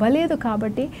 కానీ ఇవ్వలేదు.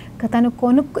 కాబట్టి తను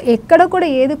ఎక్కడ కూడా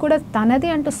ఏది కూడా తనది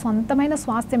అంటూ సొంతమైన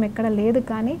స్వాస్థ్యం ఎక్కడ లేదు.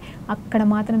 కానీ అక్కడ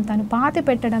మాత్రం తను పాతి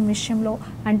పెట్టడం విషయంలో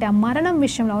అంటే ఆ మరణం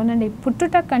విషయంలో, అవునండి,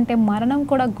 పుట్టుట కంటే మరణం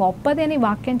కూడా గొప్పది అని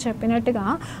వాక్యం చెప్పినట్టుగా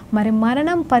మరి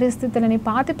మరణం పరిస్థితులని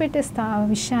పాతి పెట్టే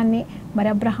విషయాన్ని మరి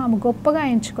అబ్రహాము గొప్పగా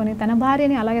ఎంచుకొని తన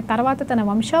భార్యని అలాగే తర్వాత తన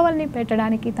వంశావళిని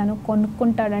పెట్టడానికి తను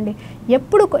కొనుక్కుంటాడండి.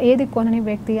 ఎప్పుడు ఏది ఏది కొనని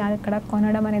వ్యక్తి అక్కడ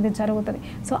కొనడం అనేది జరుగుతుంది.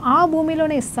 సో ఆ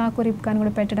భూమిలోనే ఇస్సాకు రిబ్కాను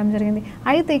కూడా పెట్టడం జరిగింది.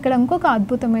 అయితే ఇక్కడ ఇంకొక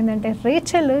అద్భుతం ఏంటంటే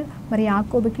రేచెల్ మరి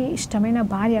యాకోబుకి ఇష్టమైన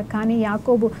భార్య, కానీ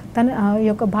యాకోబు తన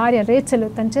యొక్క భార్య రేచెల్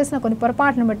తను చేసిన కొన్ని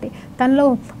పొరపాట్లను బట్టి, తనలో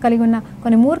కలిగి ఉన్న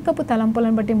కొన్ని మూర్ఖపు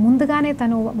తలంపులను బట్టి ముందుగానే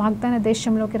తను వాగ్దాన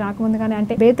దేశంలోకి రాకముందుగానే,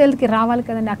 అంటే బేతేల్కి రావాలి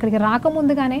కదండి, అక్కడికి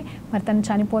రాకముందుగానే మరి తను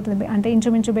చనిపోతుంది. అంటే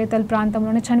ఇంచుమించు బేతేల్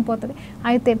ప్రాంతంలోనే చనిపోతుంది.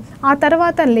 అయితే ఆ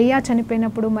తర్వాత లేయా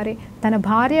చనిపోయినప్పుడు మరి తన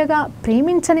భార్యగా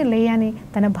ప్రేమించని లేయాని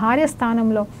తన భార్య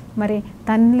స్థానంలో మరి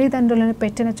తల్లిదండ్రులను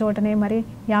పెట్టిన చోటనే మరి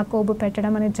యాకోబు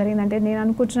పెట్టడం అనేది జరిగింది. అంటే నేను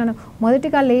అనుకుంటున్నాను,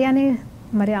 మొదటిగా లేయాని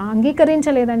మరి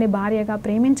అంగీకరించలేదండి, భార్యగా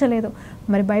ప్రేమించలేదు.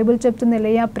 మరి బైబిల్ చెప్తుంది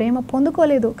లేయా ప్రేమ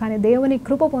పొందుకోలేదు, కానీ దేవుని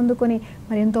కృప పొందుకొని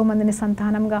మరి ఎంతోమందిని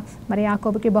సంతానంగా మరి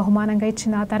యాకోబుకి బహుమానంగా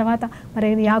ఇచ్చింది. ఆ తర్వాత మరి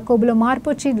యాకోబులో మార్పు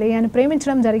వచ్చి లేయాని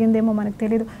ప్రేమించడం జరిగిందేమో మనకు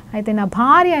తెలియదు. అయితే నా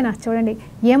భార్య అయినా చూడండి,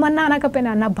 ఏమన్నా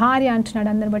అనకపోయినా నా భార్య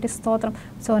అంటున్నాడు, అందరిని బట్టి స్తోత్రం.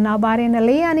 సో నా భార్య అయిన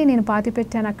లేయాని నేను పాతి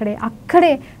పెట్టాను,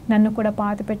 అక్కడే నన్ను కూడా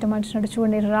పాతి పెట్టమంటున్నాడు.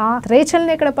 చూడండి,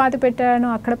 రేచల్ని ఎక్కడ పాతి పెట్టానో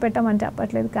అక్కడ పెట్టమని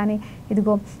చెప్పట్లేదు, కానీ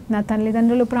ఇదిగో నా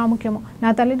తల్లిదండ్రులు ప్రాముఖ్యము, నా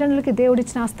తల్లిదండ్రులకి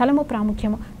దేవుడిచ్చిన ఆ స్థలము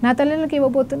ప్రాముఖ్యము, నా తల్లిదండ్రులకి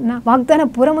ఇవ్వబోతున్న వాగ్దాన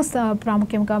పురము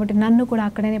ప్రాముఖ్యం, కాబట్టి నన్ను కూడా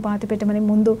అక్కడనే పాతి పెట్టమని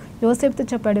ముందు యోసేపుతో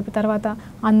చెప్పాడు. తర్వాత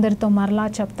అందరితో మరలా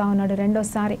చెప్తా ఉన్నాడు.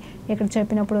 రెండోసారి ఇక్కడ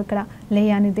చెప్పినప్పుడు ఇక్కడ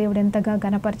లేయాని దేవుడు ఎంతగా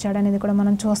గణపరిచాడు అనేది కూడా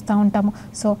మనం చూస్తూ ఉంటాము.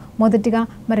 సో మొదటిగా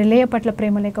మరి లేయ పట్ల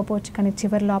ప్రేమ లేకపోవచ్చు, కానీ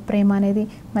చివరిలో ఆ ప్రేమ అనేది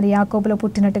మరి యాకోబులో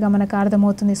పుట్టినట్టుగా మనకు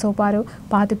అర్థమవుతుంది. సో వారు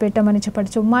పాతి పెట్టమని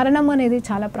చెప్పచ్చు. మరణం అనేది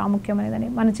చాలా ప్రాముఖ్యమైనదని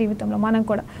మన జీవితంలో మనం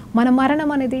కూడా, మన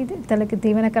మరణం అనేది తనకి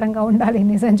దీవెనకరంగా ఉండాలి.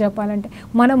 నిజం చెప్పాలంటే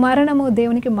మన మరణము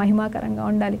దేవునికి మహిమాకరంగా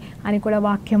ఉండాలి అని కూడా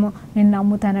వాక్యము నేను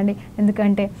నమ్ముతానండి.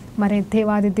 ఎందుకంటే మరి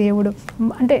దేవాది దేవుడు,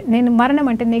 అంటే నేను మరణం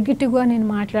అంటే నెగిటివ్గా నేను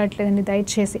మాట్లాడట్లేదండి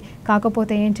దయచేసి,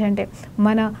 కాకపోతే ఏంటంటే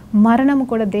మన మరణము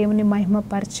కూడా దేవుని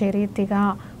మహిమపరిచే రీతిగా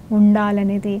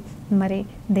ఉండాలనేది మరి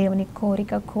దేవుని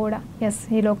కోరిక కూడా. ఎస్,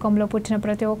 ఈ లోకంలో పుట్టిన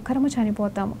ప్రతి ఒక్కరము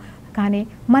చనిపోతాము, కానీ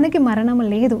మనకి మరణం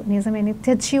లేదు, నిజమే.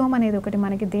 నిత్య జీవం అనేది ఒకటి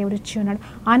మనకి దేవుడు ఇచ్చి ఉన్నాడు.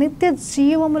 ఆ నిత్య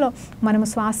జీవములో మనము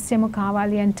స్వాస్థ్యము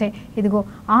కావాలి అంటే ఇదిగో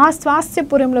ఆ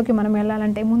స్వాస్థ్యపురంలోకి మనం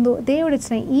వెళ్ళాలంటే ముందు దేవుడు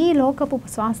ఇచ్చిన ఈ లోకపు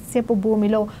స్వాస్థ్యపు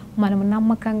భూమిలో మనము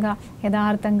నమ్మకంగా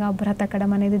యథార్థంగా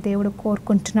బ్రతకడం అనేది దేవుడు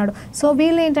కోరుకుంటున్నాడు. సో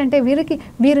వీళ్ళు ఏంటంటే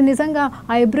వీరు నిజంగా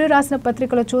ఆ హెబ్రీ రాసిన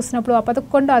పత్రికలో చూసినప్పుడు, ఆ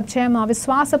 11వ అధ్యాయం ఆ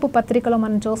విశ్వాసపు పత్రికలో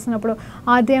మనం చూసినప్పుడు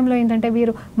ఆ అధ్యాయంలో ఏంటంటే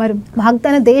వీరు మరి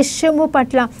వాగ్దాన దేశము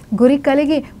పట్ల గురి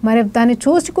కలిగి మరి దాన్ని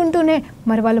చూసుకుంటూనే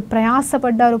మరి వాళ్ళు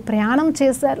ప్రయాసపడ్డారు, ప్రయాణం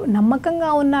చేశారు, నమ్మకంగా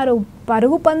ఉన్నారు,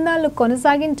 పరుగు పందాలు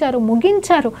కొనసాగించారు,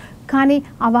 ముగించారు. కానీ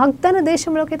ఆ వాగ్దాన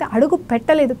దేశంలోకి అయితే అడుగు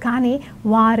పెట్టలేదు. కానీ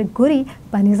వారి గురి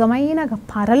నిజమైన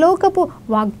పరలోకపు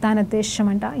వాగ్దాన దేశం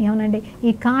అంట. ఏమనండి,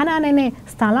 ఈ కానాన్ అనే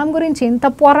స్థలం గురించి ఎంత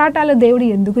పోరాటాలు దేవుడు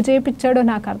ఎందుకు చేపించాడో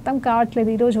నాకు అర్థం కావట్లేదు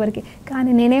ఈరోజు వరకు.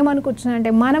 కానీ నేనేమనుకుంటున్నాను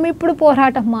అంటే మనం ఇప్పుడు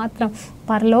పోరాటం మాత్రం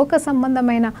పరలోక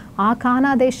సంబంధమైన ఆ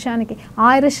కానా దేశానికి, ఆ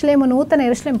యెరూషలేము, నూతన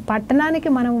యెరూషలేము పట్టణానికి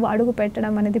మనం అడుగు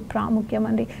పెట్టడం అనేది ప్రాముఖ్యం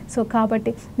అండి. సో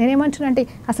కాబట్టి నేనేమంటున్నానంటే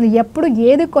అసలు ఎప్పుడు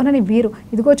ఏది కొనని వీరు,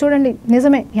 ఇదిగో చూడండి,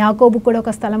 నిజమే యాకోబు కూడా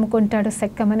ఒక స్థలం కొంటాడు,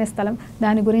 సెక్కెం అనే స్థలం.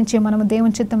 దాని గురించి మనము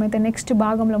దేవుని చిత్తం అయితే నెక్స్ట్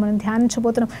భాగంలో మనం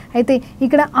ధ్యానించబోతున్నాం. అయితే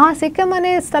ఇక్కడ ఆ సెక్కెం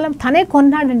అనే స్థలం తనే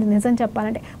కొన్నాడండి. నిజం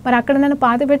చెప్పాలంటే మరి అక్కడ నన్ను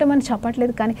పాతి పెట్టమని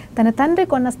చెప్పట్లేదు, కానీ తన తండ్రి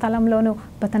కొన్న స్థలంలోనూ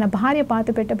తన భార్య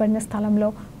పాతి పెట్టబడిన స్థలంలో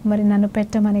మరి నన్ను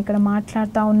పెట్టమని ఇక్కడ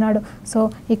మాట్లాడుతూ ఉన్నాడు. సో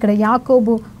ఇక్కడ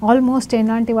యాకోబు ఆల్మోస్ట్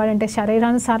ఎలాంటి వాడంటే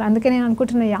శరీరానుసారం. అందుకే నేను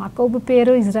అనుకుంటున్నాను యాకోబు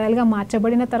పేరు ఇజ్రాయెల్గా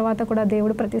మార్చబడిన తర్వాత కూడా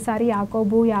దేవుడు ప్రతిసారి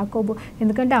యాకోబు యాకోబు,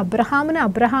 ఎందుకంటే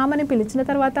అబ్రహాం అని పిలిచిన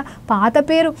తర్వాత పాత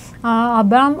పేరు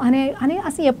అబ్రామ్ అని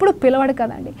అసలు ఎప్పుడు పిలవడు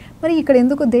కదండి. మరి ఇక్కడ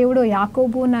ఎందుకు దేవుడు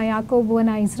యాకోబు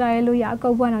నా ఇజ్రాయేలు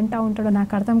యాకోబు అని అంటూ ఉంటాడో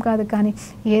నాకు అర్థం కాదు. కానీ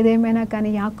ఏదేమైనా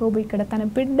కానీ యాకోబు ఇక్కడ తన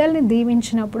బిడ్డల్ని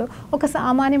దీవించినప్పుడు ఒక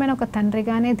సామాన్యమైన ఒక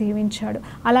తండ్రిగానే దీవించాడు.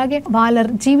 అలాగే వాళ్ళ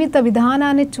జీవిత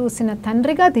విధానాన్ని చూసిన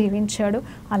తండ్రిగా దీవించాడు.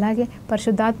 అలాగే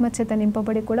పరిశుద్ధాత్మ చేత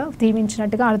నింపబడి కూడా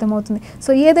దీవించినట్టుగా అర్థమవుతుంది.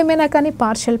 సో ఏదేమైనా కానీ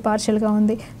పార్షల్గా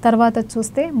ఉంది. తర్వాత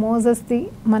చూస్తే మోజెస్ది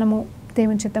మనము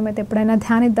దేవుని చిత్తం అయితే ఎప్పుడైనా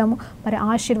ధ్యానిద్దాము. మరి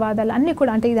ఆశీర్వాదాలు అన్నీ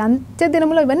కూడా, అంటే ఇది అంత్య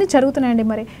దినంలో ఇవన్నీ జరుగుతున్నాయండి.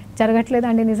 మరి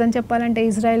జరగట్లేదండి. నిజం చెప్పాలంటే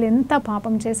ఇజ్రాయెల్ ఎంత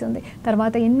పాపం చేసి ఉంది,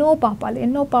 తర్వాత ఎన్నో పాపాలు,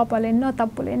 ఎన్నో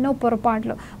తప్పులు, ఎన్నో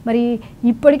పొరపాట్లు. మరి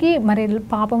ఇప్పటికీ మరి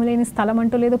పాపం లేని స్థలం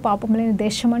అంటూ లేదు, పాపం లేని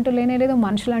దేశం అంటూ లేనే లేదు,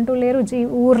 మనుషులు అంటూ లేరు,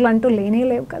 ఊర్లు అంటూ లేనే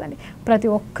లేవు కదండి. ప్రతి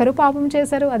ఒక్కరూ పాపం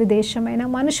చేశారు, అది దేశమైనా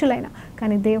మనుషులైనా.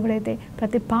 కానీ దేవుడైతే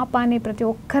ప్రతి పాపాన్ని ప్రతి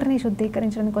ఒక్కరిని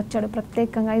శుద్ధీకరించడానికి వచ్చాడు.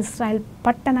 ప్రత్యేకంగా ఇజ్రాయెల్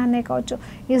పట్టణాన్నే కావచ్చు,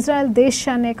 ఇజ్రాయెల్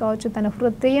దేశాన్నే కావచ్చు తన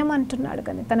హృదయం అంటున్నాడు,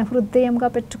 కానీ తన హృదయంగా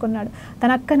పెట్టుకున్నాడు.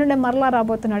 తన అక్కడి నుండి మరలా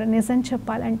రాబోతున్నాడు. నిజం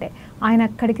చెప్పాలంటే ఆయన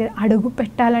అక్కడికి అడుగు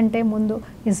పెట్టాలంటే ముందు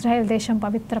ఇజ్రాయెల్ దేశం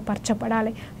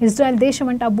పవిత్రపరచబడాలి. ఇజ్రాయెల్ దేశం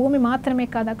అంటే ఆ భూమి మాత్రమే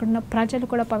కాదు, అక్కడ ఉన్న ప్రజలు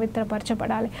కూడా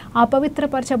పవిత్రపరచబడాలి. ఆ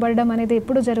పవిత్రపరచబడడం అనేది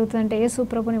ఎప్పుడు జరుగుతుందంటే యేసు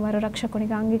ప్రభుని వారు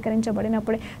రక్షకునిగా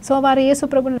అంగీకరించబడినప్పుడే. సో వారు యేసు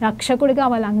ప్రభుని రక్షకుడిగా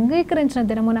వాళ్ళు అంగీకరించిన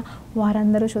దినమున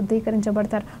వారందరూ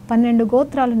శుద్ధీకరించబడతారు. 12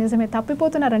 గోత్రాలు నిజమే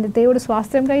తప్పిపోతున్నారండి. దేవుడు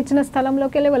స్వాస్థ్యంగా ఇచ్చిన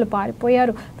స్థలంలోకి వెళ్ళి వాళ్ళు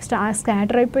పారిపోయారు,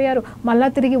 స్కాటర్ అయిపోయారు. మళ్ళీ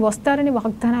తిరిగి వస్తారని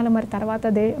వాగ్దానాలు మరి తర్వాత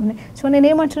సో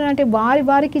నేనేమంటున్నానంటే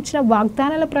వారికి ఇచ్చిన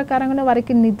వాగ్దానాల ప్రకారంగానూ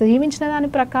వారికి దీవించిన దాని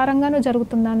ప్రకారంగానూ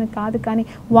జరుగుతుందని కాదు, కానీ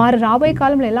వారు రాబోయే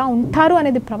కాలంలో ఎలా ఉంటారు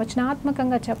అనేది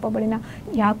ప్రవచనాత్మకంగా చెప్పబడిన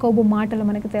యాకోబు మాటలు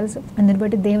మనకు తెలుసు. అందుని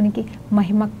బట్టి దేవునికి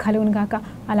మహిమ కలుగును గాక.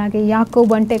 అలాగే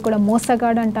యాకోబు అంటే కూడా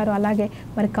మోసగాడు అంటారు, అలాగే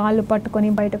మరి కాళ్ళు పట్టుకొని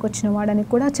బయటకు వచ్చిన వాడని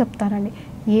కూడా చెప్తారండి.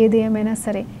 ఏది ఏమైనా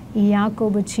సరే ఈ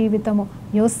యాకోబు జీవితము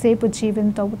యోసేపు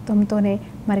జీవితంతోనే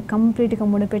మరి కంప్లీట్గా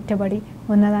ముడిపెట్టబడి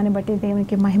ఉన్నదాన్ని బట్టి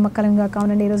దేవునికి మహిమ కలంగా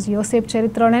కావునండి. ఈరోజు యోసేపు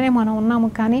చరిత్రలోనే మనం ఉన్నాము,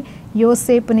 కానీ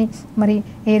యోసేపుని మరి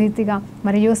ఏ రీతిగా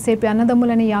మరి యోసేపు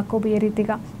అన్నదమ్ములని యాకోబు ఏ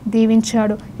రీతిగా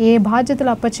దీవించాడు, ఏ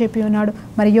బాధ్యతలు అప్పచెప్పి ఉన్నాడు,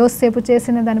 మరి యోసేపు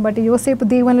చేసిన దాన్ని బట్టి యోసేపు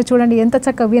దీవెనలు చూడండి ఎంత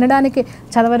చక్కగా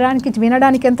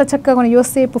వినడానికి ఎంత చక్కగా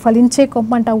యోసేపు ఫలించే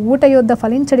కొమ్మంట, ఊట యొద్ద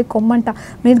ఫలించడి కొమ్మంట.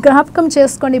 మీరు జ్ఞాపకం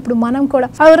చేసుకోండి. ఇప్పుడు మనం కూడా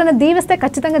ఎవరైనా దీవిస్తే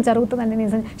ఖచ్చితంగా జరుగుతుందండి.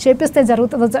 నిజం శపిస్తే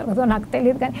జరుగుతుందో నాకు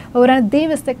తెలియదు, కానీ ఎవరైనా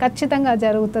దీవిస్తే ఖచ్చితంగా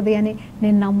జరుగుతుంది అని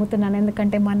నేను నమ్ముతున్నాను.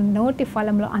 ఎందుకంటే మన నోటి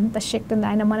ఫలంలో అంత శక్తి ఉంది.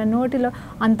 ఆయన మన నోటిలో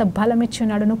అంత బలం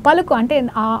ఇచ్చున్నాడు. నువ్వు పలుకు అంటే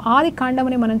ఆ ఆది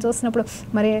కాండముని మనం చూసినప్పుడు,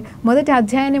 మరి మొదటి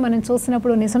అధ్యాయాన్ని మనం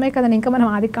చూసినప్పుడు నిజమే కదండి, ఇంకా మనం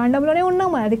ఆది కాండంలోనే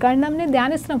ఉన్నాము, ఆది కాండంని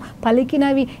ధ్యానిస్తున్నాం.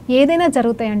 పలికినవి ఏదైనా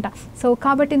జరుగుతాయంట. సో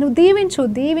కాబట్టి నువ్వు దీవించు,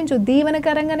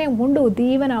 దీవెనకరంగానే ఉండు.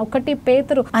 దీవెన 1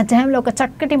 పేతురు అధ్యాయంలో ఒక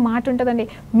చక్కటి మాట ఉంటుందండి.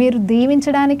 మీరు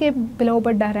దీవించడానికే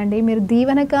పిలువబడ్డారండి, మీరు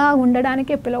దీవెనగా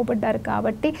ఉండడానికే పిలువబడ్డారు.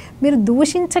 కాబట్టి మీరు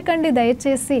దూషించకండి,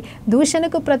 దయచేసి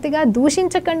దూషణకు ప్రతిగా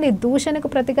దూషించకండి, దూషణకు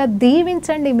ప్రతిగా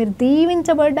దీవించండి. మీరు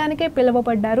దీవించబడడానికే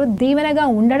పిలువబడ్డారు, దీవెనగా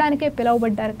ఉండడానికే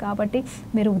పిలువబడ్డారు. కాబట్టి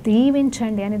మీరు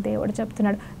దీవించండి అని దేవుడు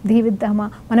చెప్తున్నాడు. దీవిద్దామా,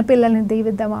 మన పిల్లల్ని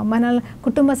దీవిద్దామా, మన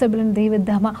కుటుంబ సభ్యులను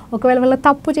దీవిద్దామా. ఒకవేళ వాళ్ళ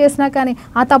తప్పు చేసినా కానీ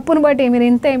ఆ తప్పును బట్టి మీరు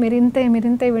ఇంతే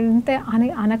అని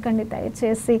అనకండి.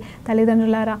 దయచేసి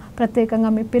తల్లిదండ్రులారా, ప్రత్యేకంగా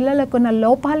మీ పిల్లలకున్న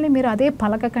లోపాలని మీరు అదే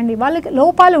పలకకండి. వాళ్ళకి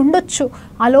లోపాలు ఉండొచ్చు,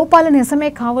 ఆ లోపాలు నిజమే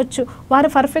కావచ్చు, వారు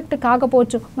పర్ఫెక్ట్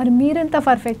కాకపోవచ్చు. మరి మీరెంత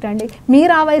పర్ఫెక్ట్ అండి,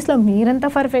 మీరు ఆ వయసులో మీరెంత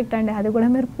పర్ఫెక్ట్ అండి, అది కూడా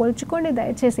మీరు పోల్చుకోండి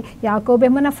దయచేసి. యాకోబు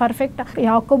ఏమన్నా పర్ఫెక్ట్?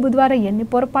 యాకోబు ద్వారా ఎన్ని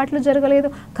పొరపాట్లు జరగలేదు,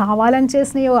 కావాలని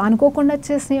చేసినాయో అనుకోకుండా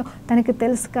చేసినాయో తనకి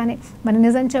తెలుసు. కానీ మరి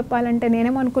నిజం చెప్పాలంటే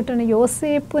నేనేమనుకుంటున్నాను,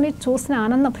 యోసేపుని చూసిన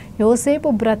ఆనందం, యోసేపు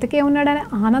బ్రతికే ఉన్నాడనే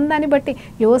ఆనందాన్ని బట్టి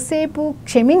యోసేపు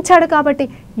క్షమించాడు కాబట్టి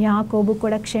యాకోబు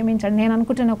కూడా క్షమించాడు. నేను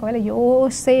అనుకుంటున్నాను, ఒకవేళ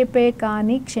యోసేపే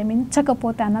కానీ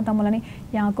క్షమించకపోతే అన్నదమ్ములని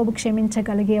యాకోబు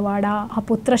క్షమించగలిగేవాడా? ఆ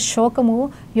పుత్ర శోకము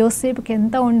యోసేపుకి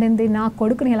ఎంత ఉండింది, నా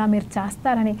కొడుకుని ఇలా మీరు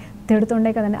చేస్తారని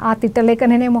తిడుతుండే కదండి. ఆ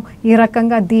తిట్టలేకనేమో ఈ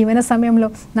రకంగా దీవెన సమయంలో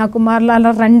నా కుమారుల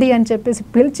రండి అని చెప్పేసి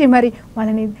పిలిచి మరి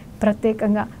వాళ్ళని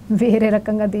ప్రత్యేకంగా వేరే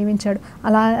రకంగా దీవించాడు.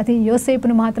 అలా అది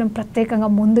యోసేపును మాత్రం ప్రత్యేకంగా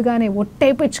ముందుగానే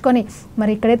ఒట్టేపించుకొని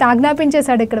మరి ఇక్కడైతే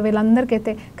ఆజ్ఞాపించేశాడు ఇక్కడ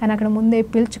వీళ్ళందరికైతే, కానీ అక్కడ ముందే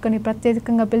పిలుచుకొని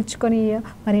ప్రత్యేకంగా పిలుచుకొని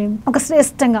మరి ఒక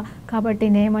శ్రేష్టంగా. కాబట్టి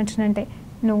నేనేమంటున్నానంటే,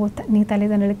 నువ్వు నీ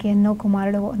తల్లిదండ్రులకి ఎన్నో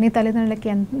కుమారుడువో, నీ తల్లిదండ్రులకి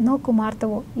ఎన్నో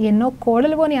కుమార్తెవో, ఎన్నో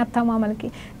కోడలువో, నీ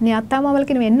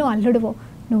అత్తామామలకి నువ్వు ఎన్నో అల్లుడువో.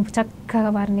 నువ్వు చక్కగా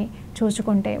వారిని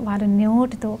చూసుకుంటే, వారి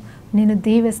నోటితో నిన్ను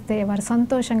దీవిస్తే, వారు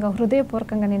సంతోషంగా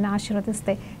హృదయపూర్వకంగా నిన్ను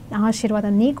ఆశీర్వదిస్తే,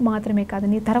 ఆశీర్వాదం నీకు మాత్రమే కాదు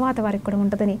నీ తర్వాత వారికి కూడా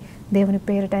ఉంటుందని దేవుని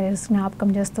పేరిట జ్ఞాపకం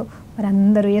చేస్తూ మరి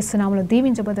అందరూ యేసునామములో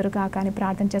దీవించబదురుగా కానీ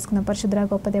ప్రార్థన చేసుకుందాం. పరిశుద్ధ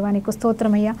గొప్ప దేవానికి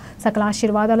స్తోత్రమయ్యా, సకల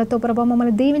ఆశీర్వాదాలతో ప్రభు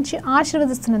మమ్మల్ని దీవించి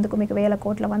ఆశీర్వదిస్తున్నందుకు మీకు 1000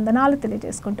 కోట్ల వందనాలు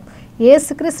తెలియజేసుకుంటూ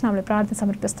యేసుక్రీస్తు నామములో ప్రార్థన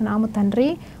సమర్పిస్తున్నాము తండ్రి.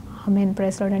 ఆమేన్.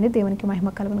 ప్రైజ్ లార్డ్ అండి. దేవునికి మహిమ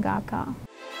కలుగును గాక.